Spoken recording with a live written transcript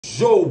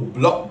Joe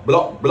block.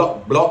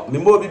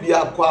 Mimo bibi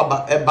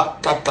akwaba eba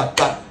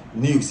katata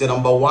news. The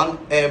number one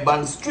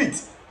urban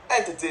street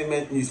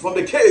entertainment news from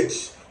the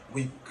cage.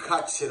 We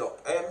catch it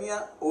up.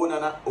 Emia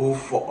onana o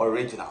for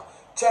original.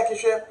 Check it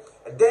share.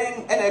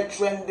 Then a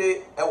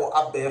trendy ewo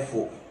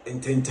abefo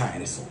in 10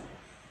 times.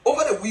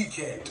 Over the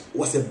weekend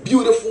was a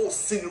beautiful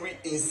scenery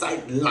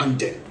inside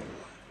London.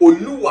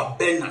 Oluwa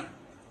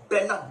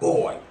Burna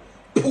Boy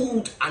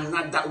pulled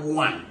another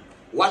one.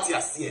 What you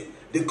see?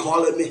 They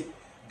calling me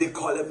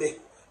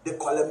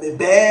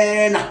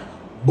Burna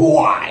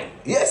Boy.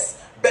 Yes,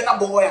 Burna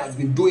Boy has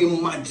been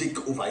doing magic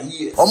over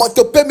years. I'm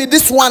to pay me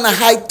this one a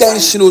high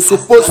tension was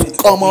supposed to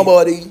come on,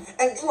 buddy.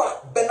 And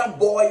Burna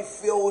Boy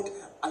Filled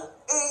an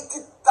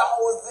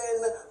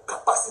 80,000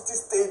 capacity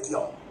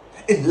stadium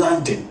in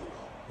London.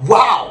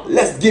 Wow,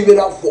 let's give it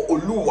up for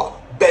Oluwa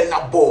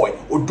Burna Boy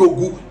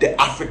Odogu, the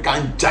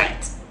African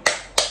giant.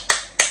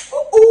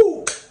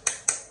 Oh,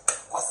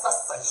 what's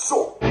that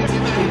show?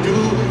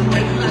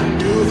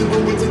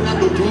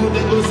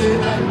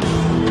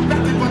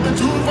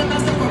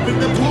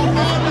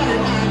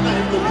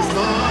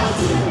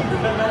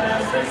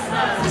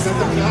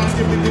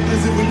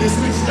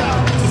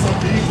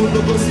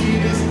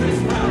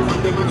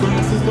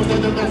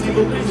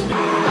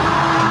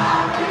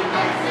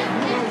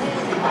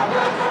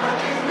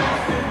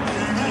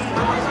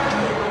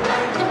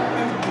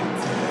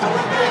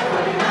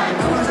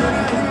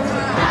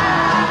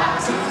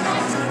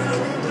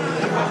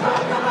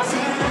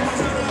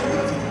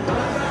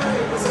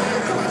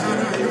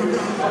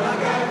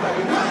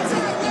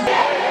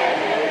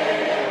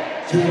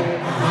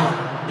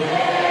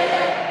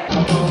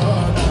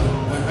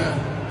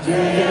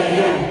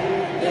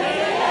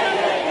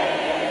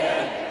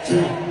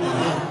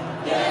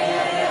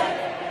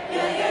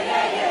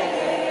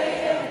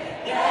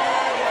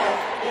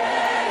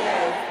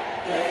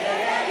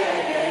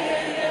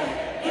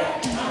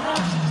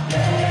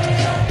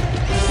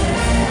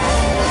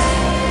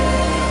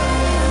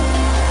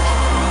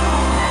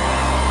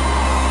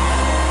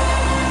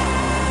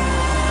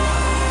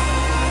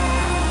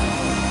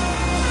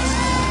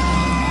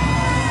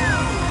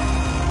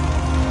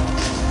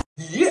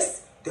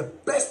 Yes, the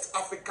best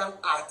African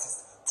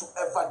artist to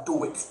ever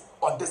do it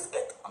on this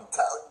earth, I'm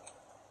telling you.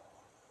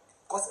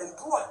 Because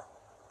Ndua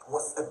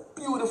was a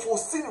beautiful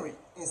scenery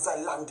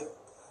inside London.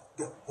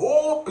 The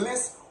whole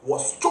place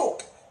was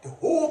choked. The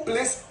whole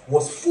place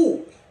was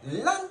full.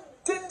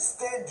 London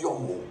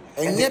Stadium.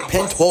 And the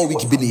pent hall we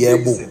keep in the air.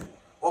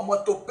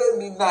 Omo to pay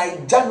me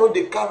Naija no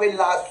dey carry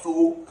last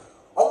so.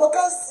 Omo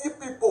can see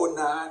people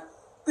now.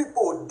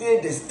 People dey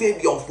the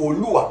stadium for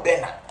Oluwa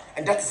Burna,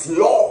 and that is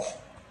love.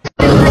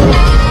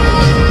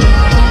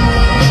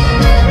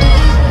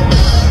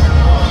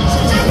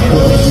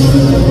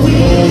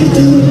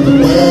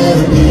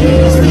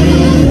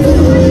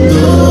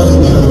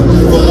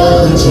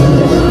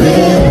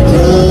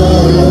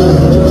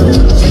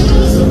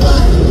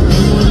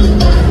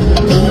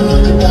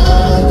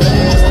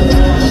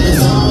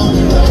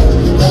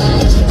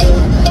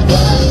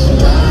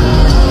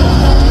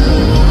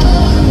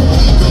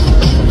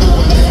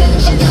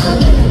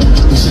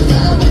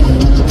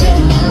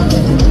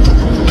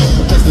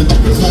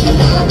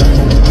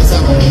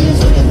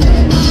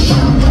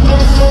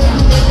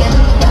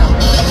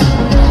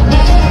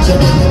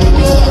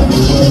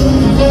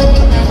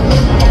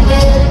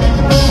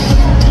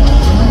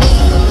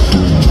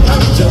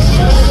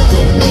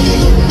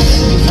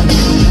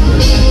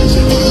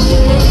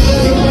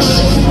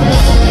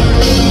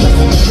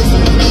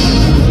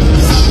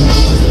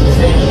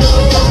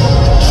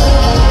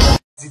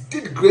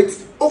 Great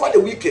over the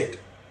weekend,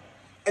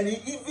 and he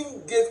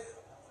even gave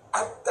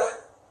other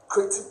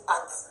creative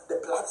arts the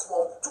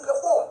platform to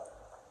perform.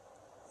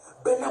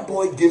 Burna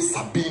Boy gave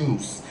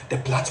Sabinus the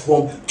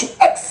platform to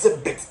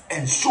exhibit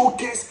and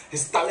showcase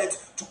his talent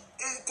to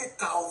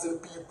 80,000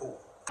 people.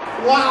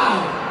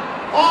 Wow!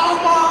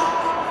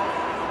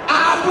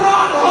 I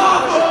brought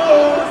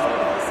home.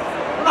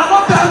 Now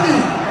don't tell me.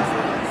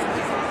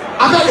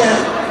 I beg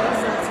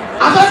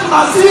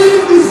you,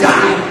 see this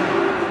guy,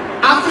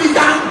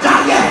 African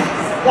giant.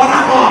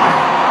 Burna Boy.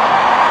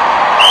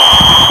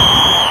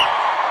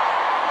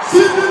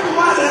 See people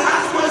when they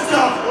ask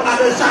questions, when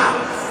they shout,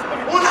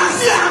 when I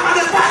see him at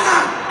the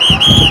banner.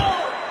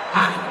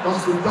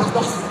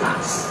 Just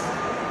dance.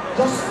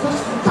 Just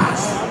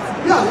dance.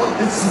 We are what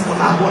they see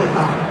Burna Boy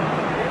now.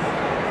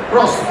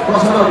 Ross,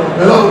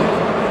 hello.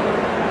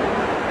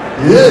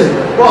 Yeah,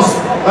 boss,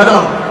 hello.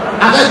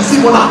 And then you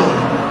see Burna Boy.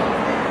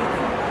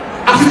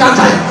 African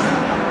giant.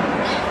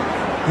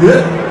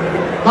 Yeah.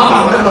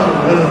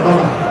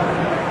 Baba.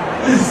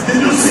 Please, did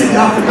you see the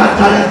African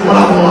giant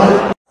Burna Boy?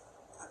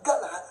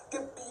 Ghana,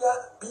 get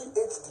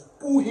PhD,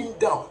 pull him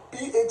down.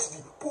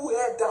 PhD, pull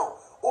her down.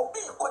 Or be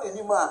called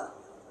any man.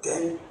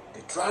 Then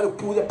they try to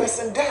pull the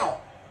person down.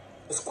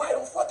 It's quite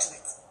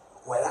unfortunate.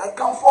 Where I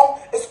come from,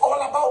 it's all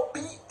about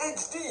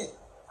PhD.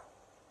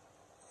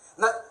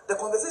 Now, the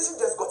conversation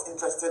just got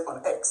interested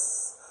on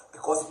X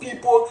because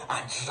people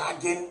are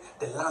dragging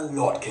the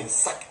landlord Ken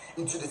Sack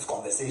into this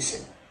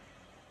conversation.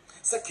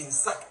 Say King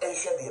Sack and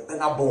share the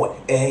Burna Boy.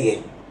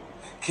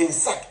 King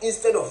Sack,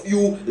 instead of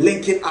you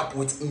linking up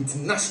with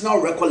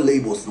international record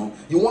labels, no,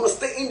 you want to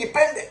stay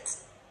independent.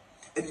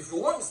 And if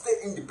you want to stay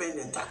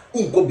independent,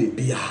 go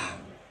baby.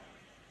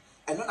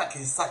 And not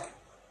King Sack.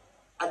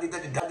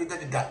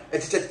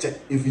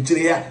 If you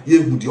cheer,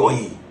 you would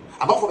yoy.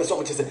 About for so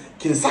much as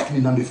King Sack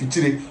in a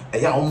feature,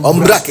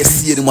 Ombra can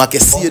see it, Mark,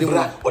 see it,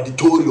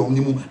 auditorium,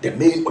 the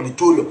main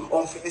auditorium,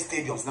 on fitness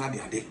stadiums now they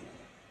are there.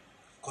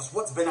 Because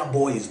what Burna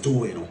Boy is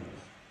doing,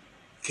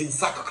 King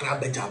Sack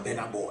crab beja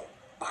Burna Boy.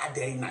 Bad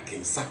day in a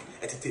King Sack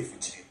at a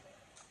feature.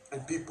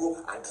 And people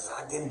are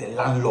dragging the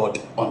landlord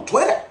on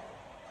Twitter.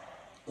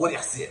 What do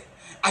you say?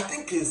 I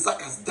think King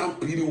Sack has done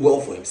pretty well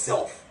for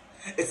himself.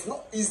 It's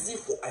not easy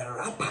for a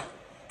rapper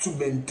to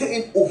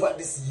maintain over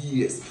these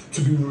years,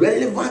 to be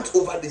relevant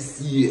over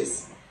these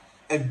years.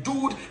 And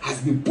dude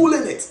has been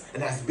pulling it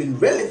and has been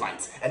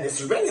relevant and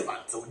it's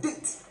relevant to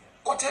date.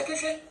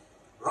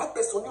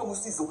 Rappers on your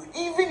so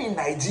even in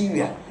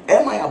Nigeria, I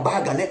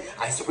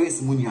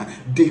express Munia,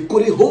 they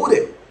couldn't hold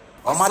it.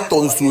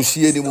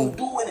 Still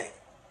doing it.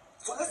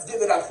 So let's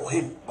give it up for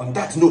him. On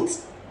that note,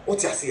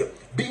 what you say?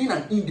 Being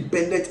an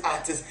independent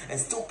artist and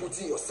still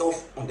putting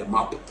yourself on the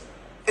map.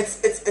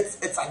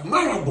 It's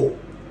admirable.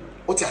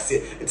 What you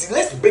say?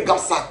 Let's big up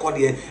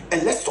Sarkodie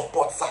and let's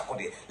support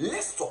Sarkodie.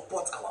 Let's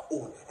support our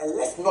own and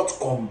let's not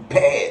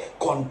compare,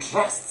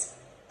 contrast.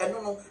 And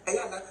no,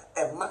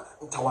 Emma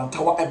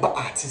Tawantawa Eba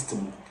artist.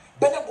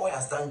 Burna Boy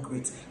has done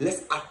great.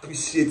 Let's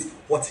appreciate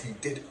what he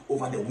did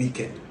over the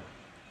weekend.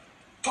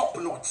 Top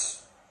notch.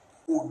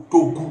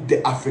 Odogu,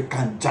 the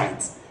African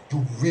giant.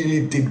 You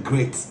really did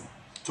great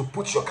to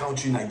put your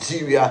country,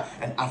 Nigeria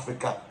and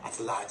Africa at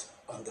large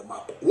on the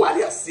map. What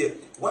you say?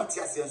 What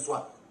you say?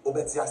 So,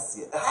 obetia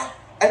say.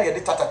 Any of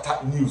the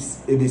tata news,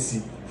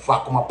 ABC,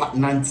 Fakuma Pat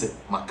Nante,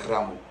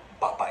 Makramu,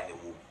 Papa.